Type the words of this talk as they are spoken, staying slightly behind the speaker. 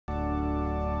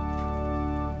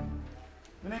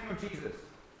In the name of Jesus.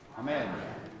 Amen.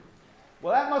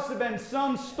 Well, that must have been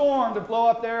some storm to blow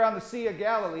up there on the Sea of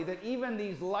Galilee that even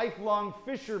these lifelong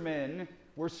fishermen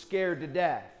were scared to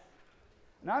death.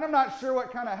 Now, I'm not sure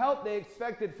what kind of help they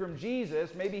expected from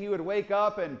Jesus. Maybe he would wake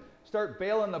up and start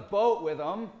bailing the boat with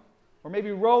them, or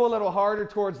maybe row a little harder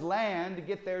towards land to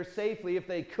get there safely if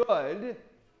they could.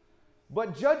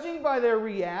 But judging by their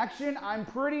reaction, I'm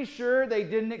pretty sure they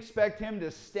didn't expect him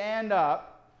to stand up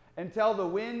and tell the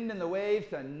wind and the waves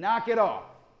to knock it off,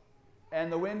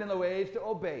 and the wind and the waves to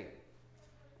obey it.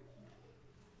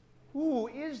 Who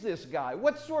is this guy?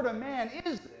 What sort of man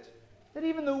is this that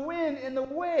even the wind and the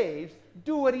waves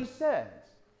do what he says?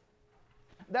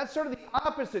 That's sort of the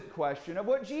opposite question of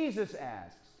what Jesus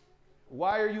asks.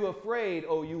 Why are you afraid,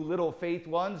 O you little faith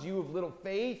ones, you of little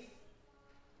faith?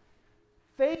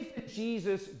 Faith and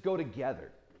Jesus go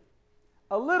together.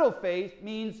 A little faith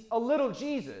means a little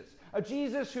Jesus, a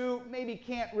Jesus who maybe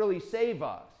can't really save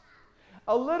us.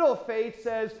 A little faith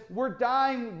says, we're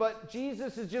dying, but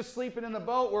Jesus is just sleeping in the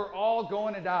boat. We're all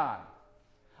going to die.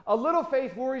 A little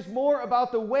faith worries more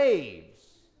about the waves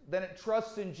than it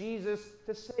trusts in Jesus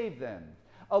to save them.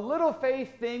 A little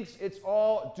faith thinks it's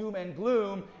all doom and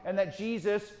gloom and that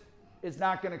Jesus is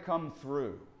not going to come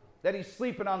through, that he's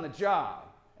sleeping on the job,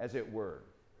 as it were.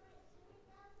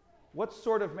 What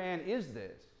sort of man is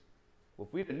this? Well,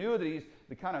 if we knew that he's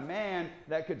the kind of man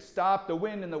that could stop the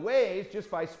wind and the waves just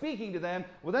by speaking to them,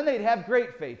 well, then they'd have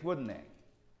great faith, wouldn't they?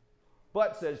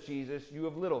 But, says Jesus, you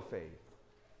have little faith.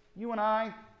 You and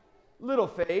I, little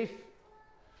faith.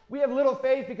 We have little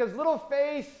faith because little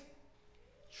faith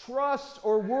trusts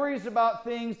or worries about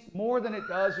things more than it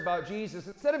does about Jesus.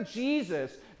 Instead of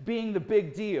Jesus being the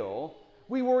big deal,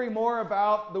 we worry more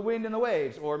about the wind and the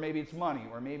waves, or maybe it's money,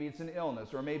 or maybe it's an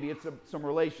illness, or maybe it's some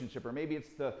relationship, or maybe it's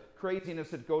the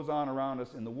craziness that goes on around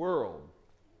us in the world.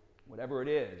 Whatever it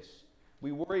is,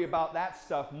 we worry about that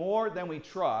stuff more than we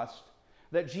trust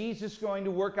that Jesus is going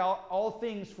to work out all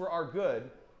things for our good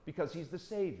because he's the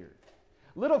Savior.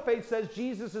 Little faith says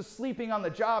Jesus is sleeping on the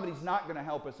job and he's not going to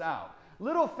help us out.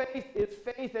 Little faith is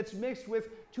faith that's mixed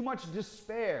with too much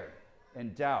despair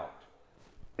and doubt.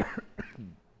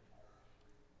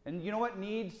 And you know what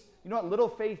little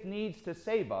faith needs to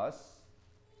save us?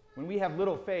 When we have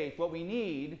little faith, what we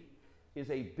need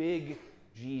is a big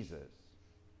Jesus.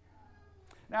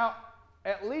 Now,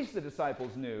 at least the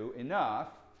disciples knew enough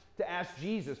to ask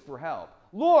Jesus for help.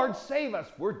 Lord, save us.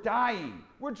 We're dying.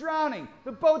 We're drowning.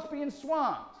 The boat's being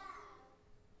swamped.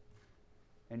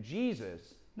 And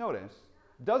Jesus, notice,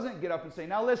 doesn't get up and say,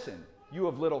 now listen, you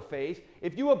of little faith,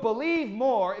 if you would believe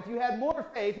more, if you had more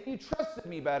faith, if you trusted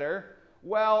me better,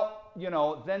 well,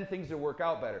 then things will work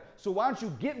out better. So why don't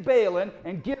you get bailing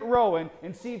and get rowing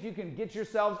and see if you can get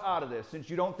yourselves out of this, since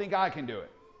you don't think I can do it.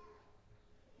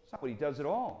 That's not what he does at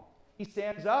all. He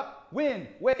stands up, wind,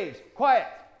 waves, quiet,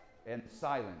 and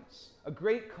silence. A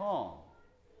great calm.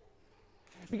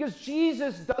 Because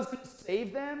Jesus doesn't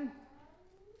save them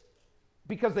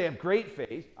because they have great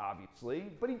faith,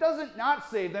 obviously, but he doesn't not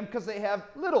save them because they have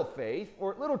little faith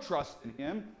or little trust in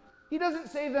him. He doesn't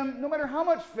save them no matter how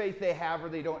much faith they have or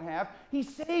they don't have. He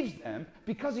saves them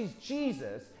because he's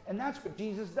Jesus, and that's what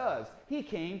Jesus does. He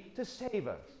came to save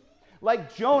us.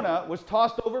 Like Jonah was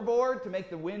tossed overboard to make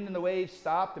the wind and the waves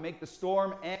stop, to make the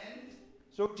storm end,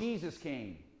 so Jesus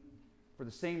came for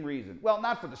the same reason. Well,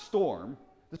 not for the storm.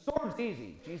 The storm's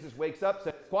easy. Jesus wakes up,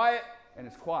 says quiet, and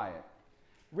it's quiet.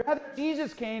 Rather,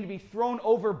 Jesus came to be thrown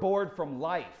overboard from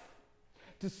life,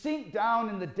 to sink down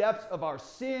in the depths of our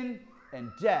sin and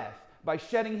death by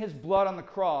shedding his blood on the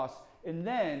cross. And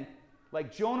then,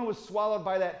 like Jonah was swallowed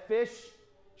by that fish,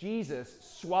 Jesus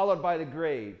swallowed by the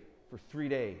grave for 3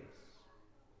 days.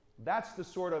 That's the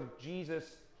sort of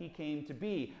Jesus he came to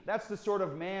be. That's the sort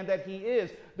of man that he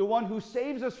is, the one who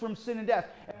saves us from sin and death.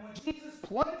 And when Jesus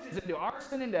plunges into our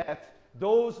sin and death,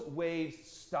 those waves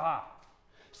stop.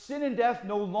 Sin and death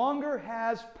no longer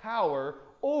has power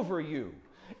over you.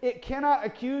 It cannot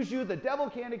accuse you. The devil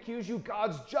can't accuse you.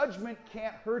 God's judgment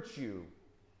can't hurt you.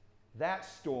 That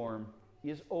storm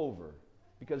is over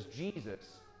because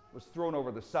Jesus was thrown over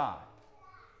the side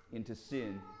into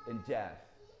sin and death.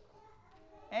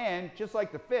 And just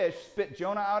like the fish spit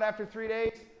Jonah out after 3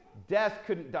 days, death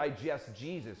couldn't digest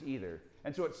Jesus either.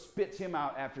 And so it spits him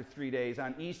out after 3 days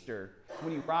on Easter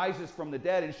when he rises from the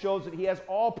dead and shows that he has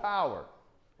all power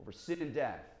over sin and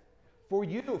death. For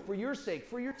you, for your sake,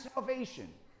 for your salvation.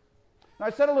 Now, I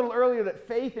said a little earlier that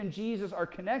faith and Jesus are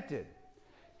connected.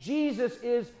 Jesus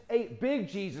is a big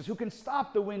Jesus who can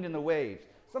stop the wind and the waves.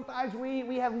 Sometimes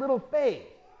we have little faith.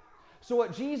 So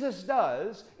what Jesus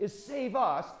does is save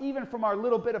us, even from our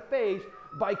little bit of faith,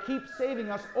 by keep saving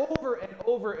us over and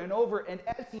over and over. And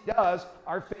as he does,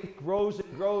 our faith grows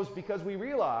and grows because we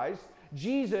realize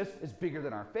Jesus is bigger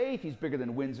than our faith. He's bigger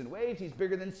than winds and waves. He's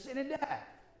bigger than sin and death.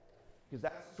 Because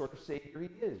that's the sort of Savior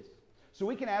he is. So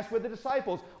we can ask with the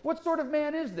disciples, what sort of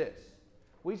man is this?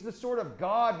 Well, he's the sort of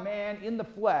God-man in the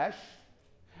flesh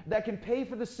that can pay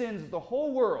for the sins of the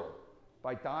whole world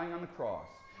by dying on the cross.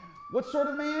 What sort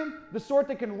of man? The sort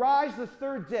that can rise the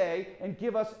third day and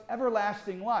give us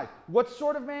everlasting life. What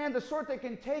sort of man? The sort that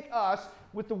can take us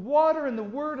with the water and the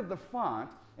word of the font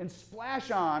and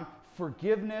splash on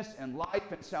forgiveness and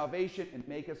life and salvation and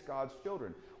make us God's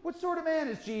children. What sort of man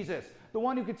is Jesus? The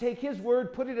one who could take his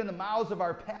word, put it in the mouths of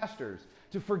our pastors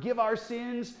to forgive our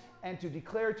sins and to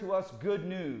declare to us good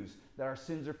news that our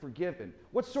sins are forgiven.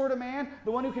 What sort of man?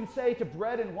 The one who can say to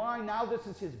bread and wine, now this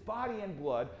is his body and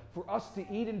blood for us to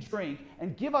eat and drink,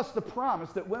 and give us the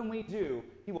promise that when we do,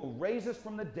 he will raise us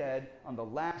from the dead on the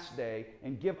last day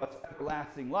and give us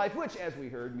everlasting life, which, as we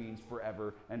heard, means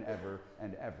forever and ever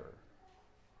and ever.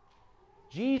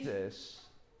 Jesus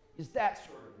is that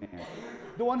sort of man,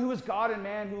 the one who is God and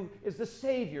man, who is the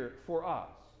Savior for us.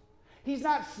 He's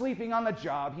not sleeping on the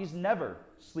job. He's never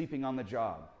sleeping on the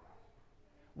job.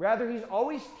 Rather, he's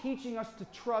always teaching us to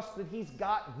trust that he's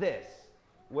got this,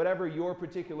 whatever your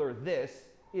particular this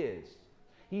is.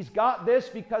 He's got this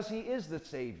because he is the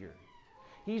Savior.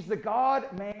 He's the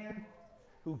God-man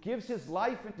who gives his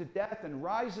life into death and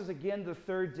rises again the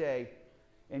third day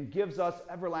and gives us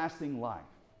everlasting life.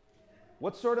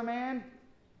 What sort of man?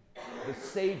 The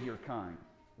Savior kind.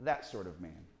 That sort of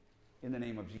man. In the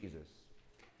name of Jesus.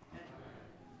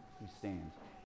 He stands.